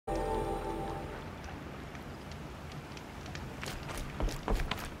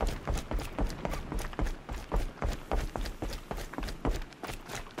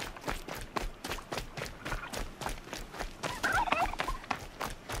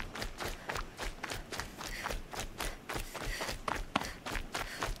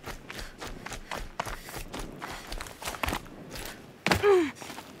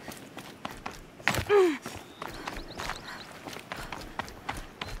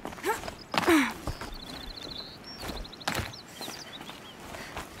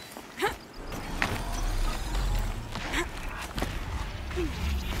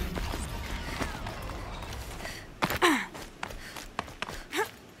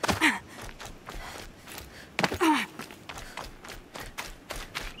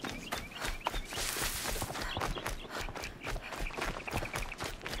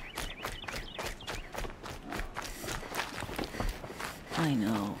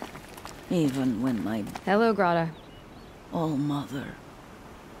even when my... Hello, Grata. Oh, Mother,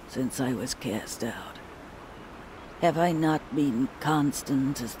 since I was cast out, have I not been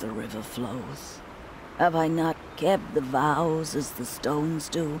constant as the river flows? Have I not kept the vows as the stones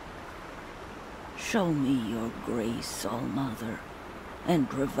do? Show me your grace, All-Mother, and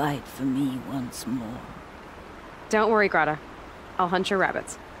provide for me once more. Don't worry, Grata. I'll hunt your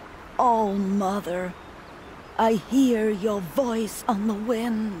rabbits. All-Mother, I hear your voice on the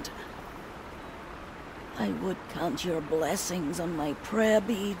wind. I would count your blessings on my prayer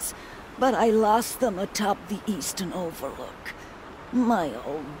beads, but I lost them atop the eastern overlook. My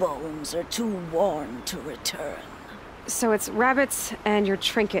old bones are too worn to return. So it's rabbits and your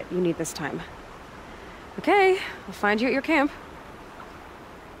trinket you need this time. Okay, I'll find you at your camp.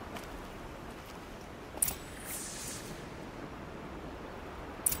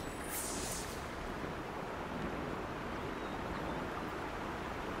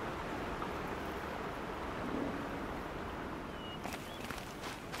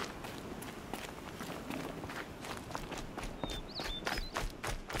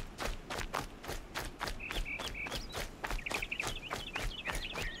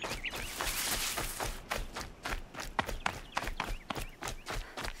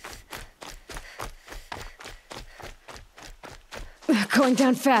 Going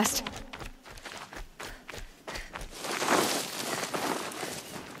down fast.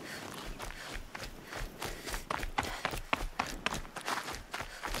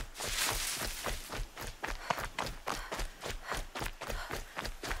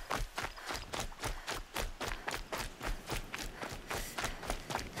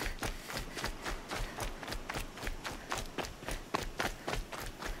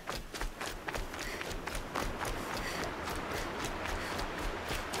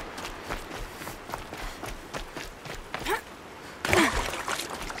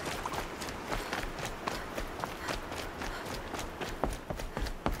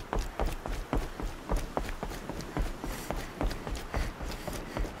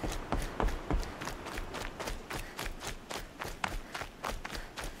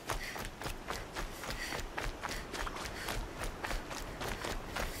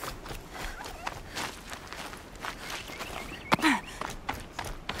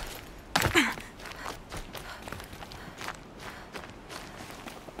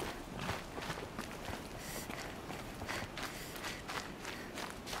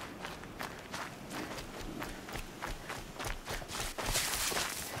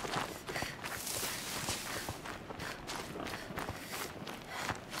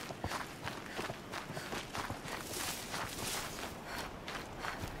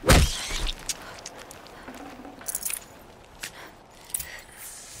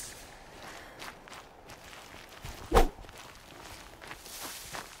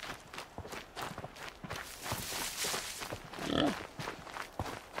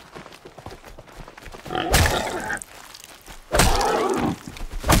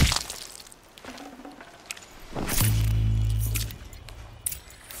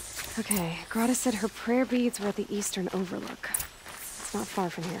 Okay, Grata said her prayer beads were at the eastern overlook. It's not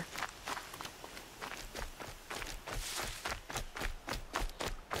far from here.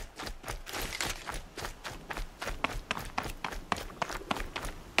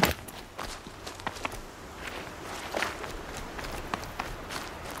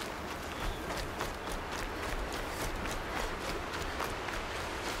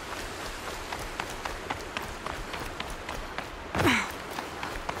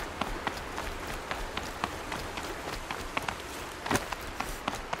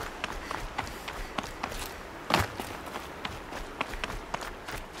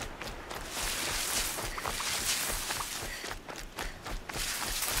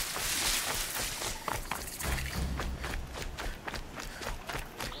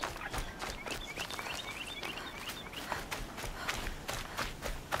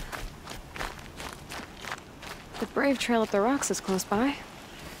 The Brave Trail up the rocks is close by.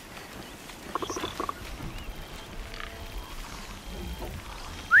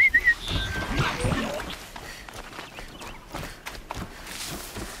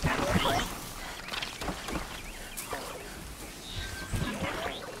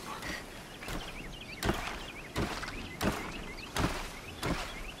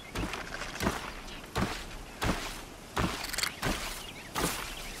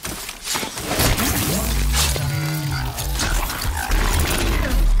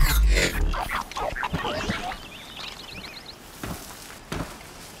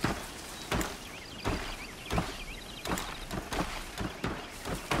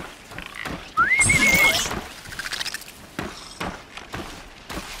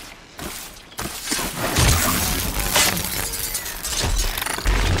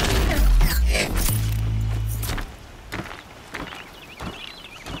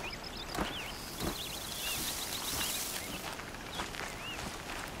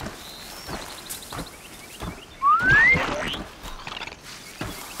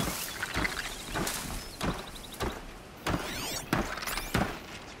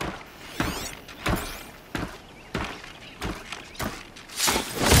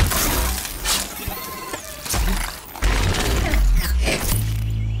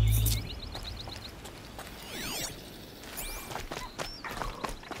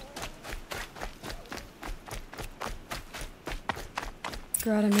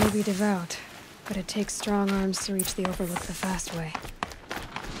 Grata may be devout, but it takes strong arms to reach the Overlook the fast way.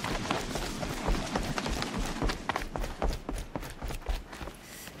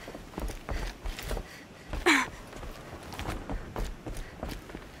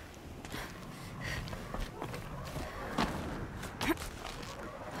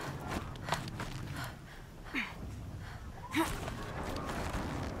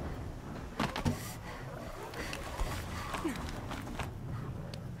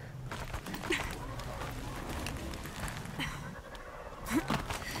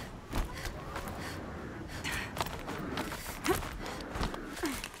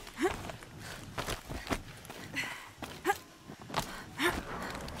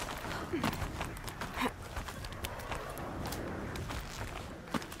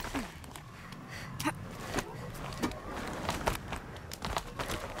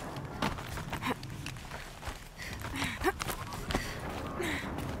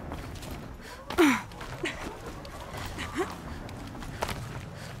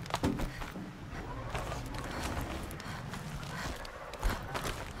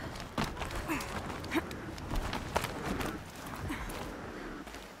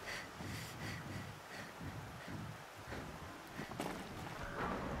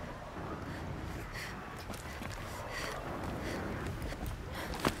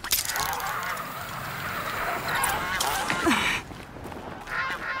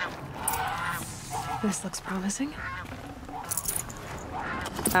 This looks promising.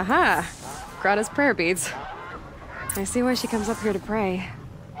 Aha! Grata's prayer beads. I see why she comes up here to pray.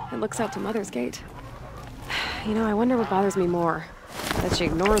 It looks out to Mother's Gate. You know, I wonder what bothers me more. That she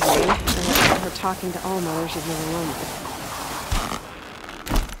ignores me, or that her talking to All Mother she's never alone with.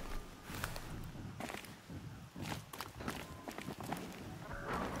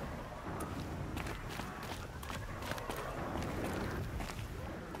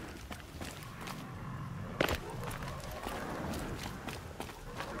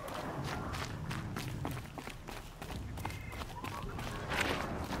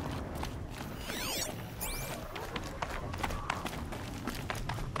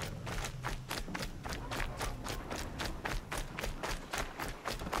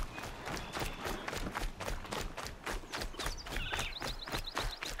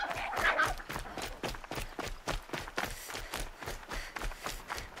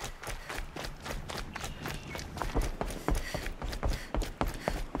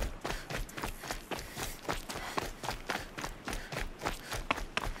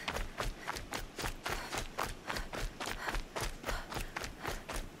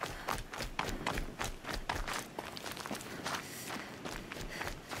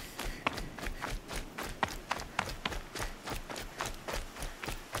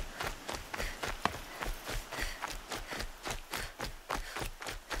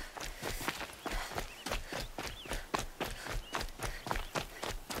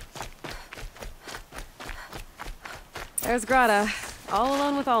 There's Grata, all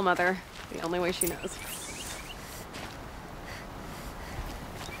alone with All Mother, the only way she knows.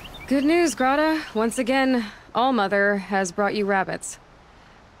 Good news, Grata. Once again, All Mother has brought you rabbits.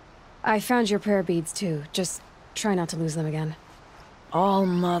 I found your prayer beads too. Just try not to lose them again. All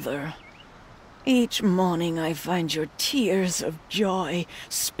Mother, each morning I find your tears of joy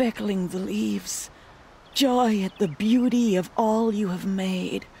speckling the leaves. Joy at the beauty of all you have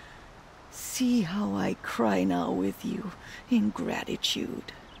made. See how I cry now with you in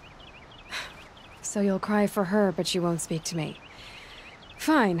gratitude. So you'll cry for her, but you won't speak to me.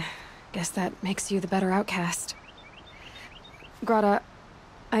 Fine. Guess that makes you the better outcast. Grata,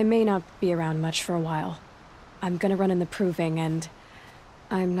 I may not be around much for a while. I'm gonna run in the proving, and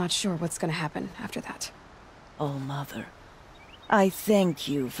I'm not sure what's gonna happen after that. Oh, Mother, I thank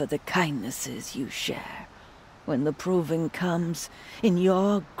you for the kindnesses you share. When the proving comes, in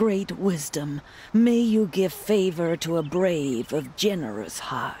your great wisdom, may you give favor to a brave of generous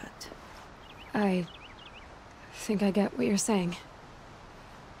heart. I think I get what you're saying.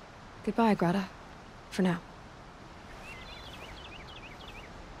 Goodbye, Grata. For now.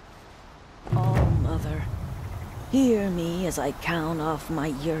 Oh, Mother, hear me as I count off my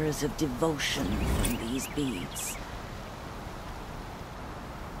years of devotion from these beads.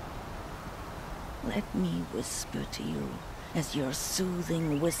 Let me whisper to you as your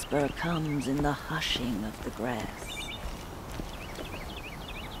soothing whisper comes in the hushing of the grass.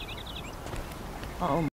 Oh,